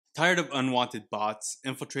Tired of unwanted bots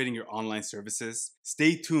infiltrating your online services?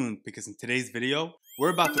 Stay tuned because in today's video, we're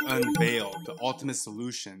about to unveil the ultimate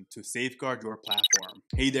solution to safeguard your platform.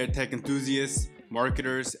 Hey there tech enthusiasts,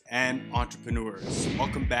 marketers, and entrepreneurs.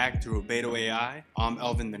 Welcome back to Robedo AI. I'm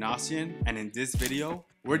Elvin Manassian, and in this video,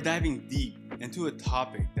 we're diving deep into a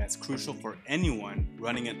topic that's crucial for anyone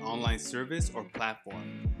running an online service or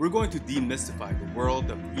platform. We're going to demystify the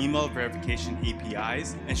world of email verification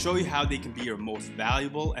APIs and show you how they can be your most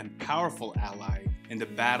valuable and powerful ally in the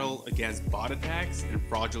battle against bot attacks and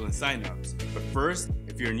fraudulent signups. But first,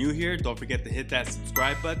 if you're new here, don't forget to hit that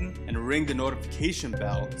subscribe button and ring the notification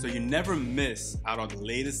bell so you never miss out on the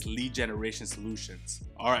latest lead generation solutions.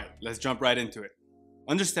 Alright, let's jump right into it.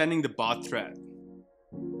 Understanding the bot threat.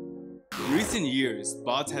 In recent years,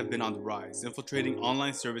 bots have been on the rise, infiltrating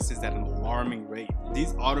online services at an alarming rate.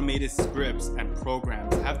 These automated scripts and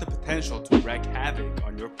programs have the potential to wreak havoc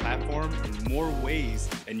on your platform in more ways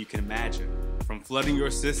than you can imagine. From flooding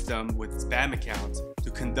your system with spam accounts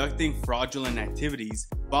to conducting fraudulent activities,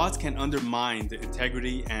 bots can undermine the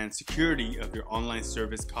integrity and security of your online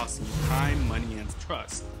service, costing you time, money, and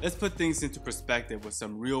trust. Let's put things into perspective with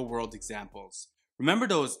some real-world examples. Remember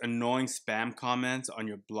those annoying spam comments on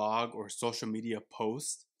your blog or social media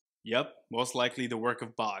posts? Yep, most likely the work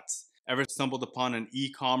of bots. Ever stumbled upon an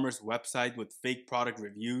e-commerce website with fake product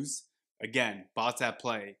reviews? Again, bots at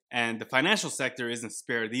play. And the financial sector isn't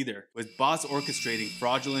spared either, with bots orchestrating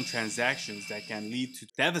fraudulent transactions that can lead to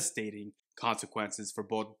devastating consequences for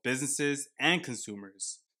both businesses and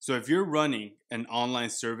consumers. So if you're running an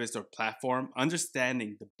online service or platform,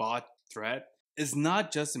 understanding the bot threat is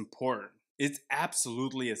not just important. It's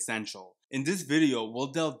absolutely essential. In this video, we'll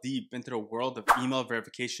delve deep into the world of email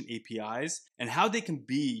verification APIs and how they can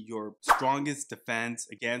be your strongest defense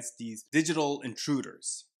against these digital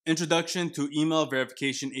intruders. Introduction to Email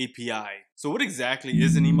Verification API. So what exactly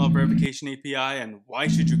is an email verification API and why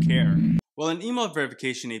should you care? Well, an email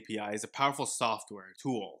verification API is a powerful software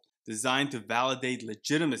tool designed to validate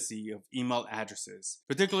legitimacy of email addresses,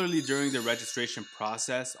 particularly during the registration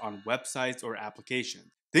process on websites or applications.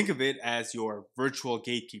 Think of it as your virtual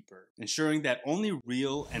gatekeeper, ensuring that only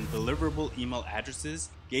real and deliverable email addresses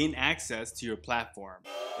gain access to your platform.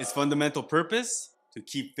 Its fundamental purpose? To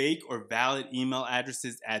keep fake or valid email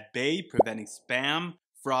addresses at bay, preventing spam,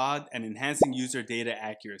 fraud, and enhancing user data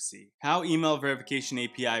accuracy. How email verification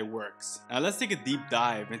API works. Now let's take a deep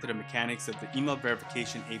dive into the mechanics of the email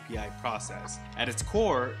verification API process. At its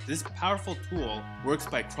core, this powerful tool works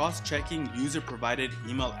by cross-checking user-provided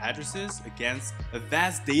email addresses against a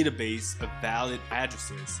vast database of valid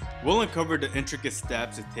addresses. We'll uncover the intricate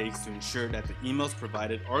steps it takes to ensure that the emails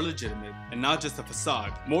provided are legitimate and not just a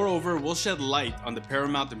facade. Moreover, we'll shed light on the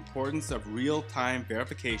paramount importance of real-time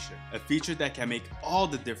verification, a feature that can make all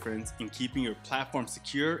the difference in keeping your platform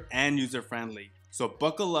secure and user-friendly. So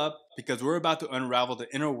buckle up because we're about to unravel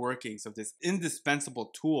the inner workings of this indispensable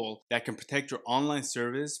tool that can protect your online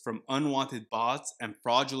service from unwanted bots and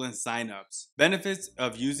fraudulent signups. Benefits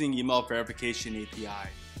of using email verification API.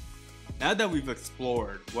 Now that we've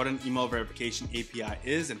explored what an email verification API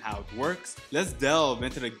is and how it works, let's delve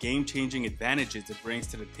into the game-changing advantages it brings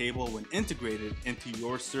to the table when integrated into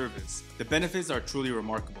your service. The benefits are truly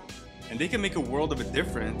remarkable, and they can make a world of a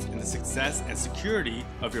difference in the success and security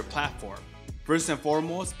of your platform. First and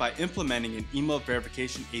foremost, by implementing an email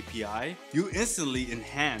verification API, you instantly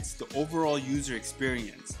enhance the overall user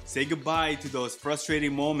experience. Say goodbye to those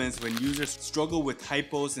frustrating moments when users struggle with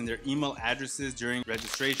typos in their email addresses during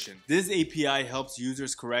registration. This API helps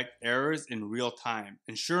users correct errors in real time,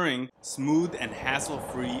 ensuring smooth and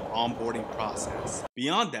hassle-free onboarding process.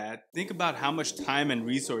 Beyond that, think about how much time and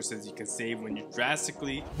resources you can save when you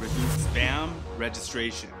drastically reduce spam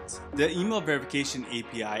registrations. The email verification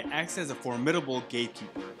API acts as a formidable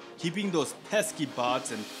gatekeeper, keeping those pesky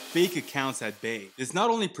bots and fake accounts at bay. This not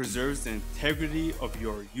only preserves the integrity of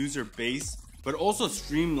your user base, but also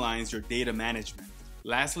streamlines your data management.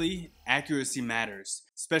 Lastly, accuracy matters,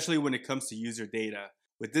 especially when it comes to user data.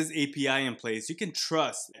 With this API in place, you can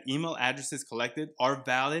trust that email addresses collected are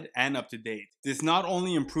valid and up to date. This not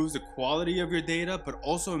only improves the quality of your data, but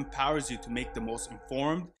also empowers you to make the most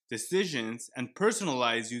informed decisions and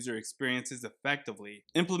personalize user experiences effectively.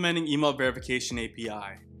 Implementing email verification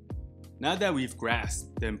API. Now that we've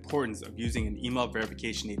grasped the importance of using an email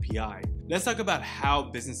verification API, let's talk about how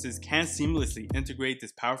businesses can seamlessly integrate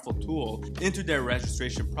this powerful tool into their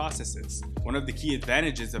registration processes. One of the key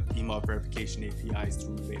advantages of email verification APIs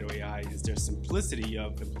through Rubedo AI is their simplicity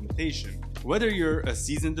of implementation. Whether you're a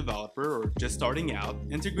seasoned developer or just starting out,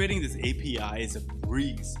 integrating this API is a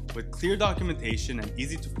breeze. With clear documentation and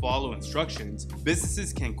easy to follow instructions,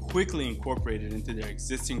 businesses can quickly incorporate it into their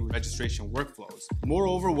existing registration workflows.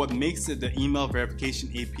 Moreover, what makes the email verification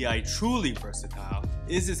API truly versatile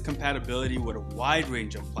is its compatibility with a wide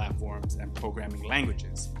range of platforms and programming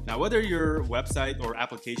languages. Now, whether your website or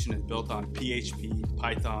application is built on PHP,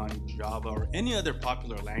 Python, Java, or any other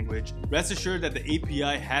popular language, rest assured that the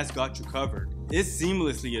API has got you covered. It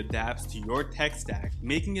seamlessly adapts to your tech stack,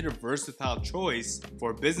 making it a versatile choice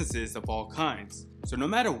for businesses of all kinds. So no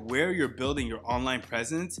matter where you're building your online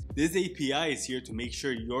presence, this API is here to make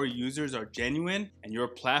sure your users are genuine and your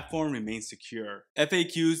platform remains secure.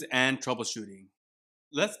 FAQs and troubleshooting.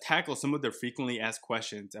 Let's tackle some of the frequently asked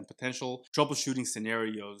questions and potential troubleshooting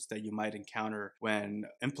scenarios that you might encounter when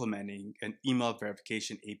implementing an email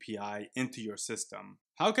verification API into your system.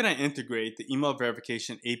 How can I integrate the email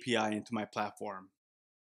verification API into my platform?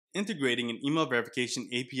 Integrating an email verification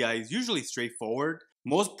API is usually straightforward.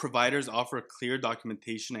 Most providers offer clear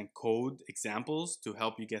documentation and code examples to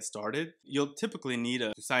help you get started. You'll typically need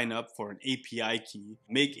to sign up for an API key,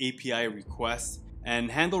 make API requests,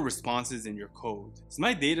 and handle responses in your code. Is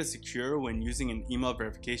my data secure when using an email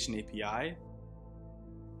verification API?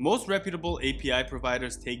 Most reputable API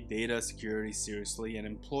providers take data security seriously and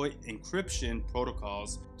employ encryption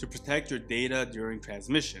protocols to protect your data during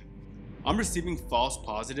transmission. I'm receiving false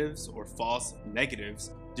positives or false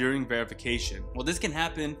negatives during verification. Well, this can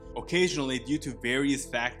happen occasionally due to various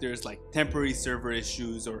factors like temporary server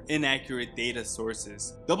issues or inaccurate data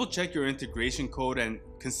sources. Double check your integration code and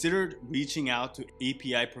consider reaching out to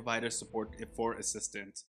API provider support for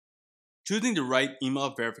assistance. Choosing the right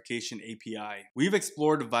email verification API. We've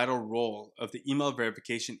explored the vital role of the email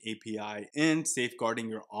verification API in safeguarding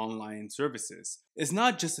your online services. It's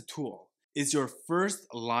not just a tool. Is your first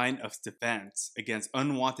line of defense against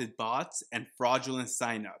unwanted bots and fraudulent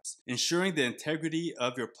signups, ensuring the integrity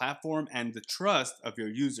of your platform and the trust of your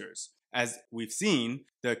users. As we've seen,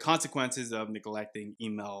 the consequences of neglecting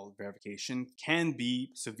email verification can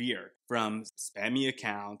be severe, from spammy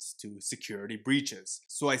accounts to security breaches.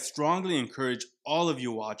 So I strongly encourage all of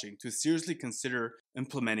you watching to seriously consider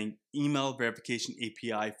implementing email verification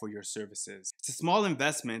API for your services. It's a small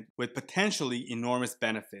investment with potentially enormous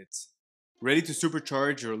benefits. Ready to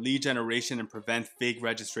supercharge your lead generation and prevent fake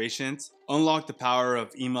registrations? Unlock the power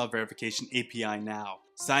of email verification API now.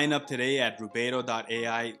 Sign up today at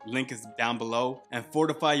rubedo.ai, link is down below, and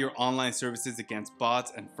fortify your online services against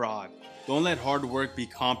bots and fraud. Don't let hard work be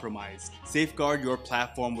compromised. Safeguard your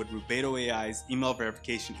platform with Rubedo AI's email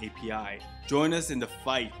verification API. Join us in the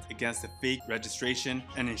fight against the fake registration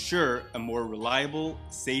and ensure a more reliable,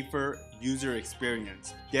 safer user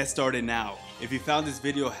experience. Get started now. If you found this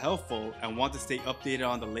video helpful and want to stay updated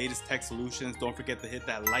on the latest tech solutions, don't forget to hit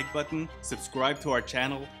that like button, subscribe to our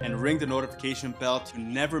channel, and ring the notification bell to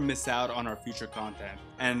never miss out on our future content.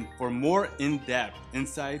 And for more in-depth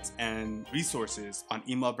insights and resources on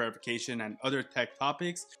email verification and other tech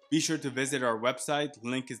topics, be sure to visit our website,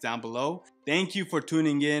 link is down below. Thank you for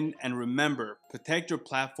tuning in, and remember, protect your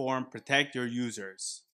platform, protect your users.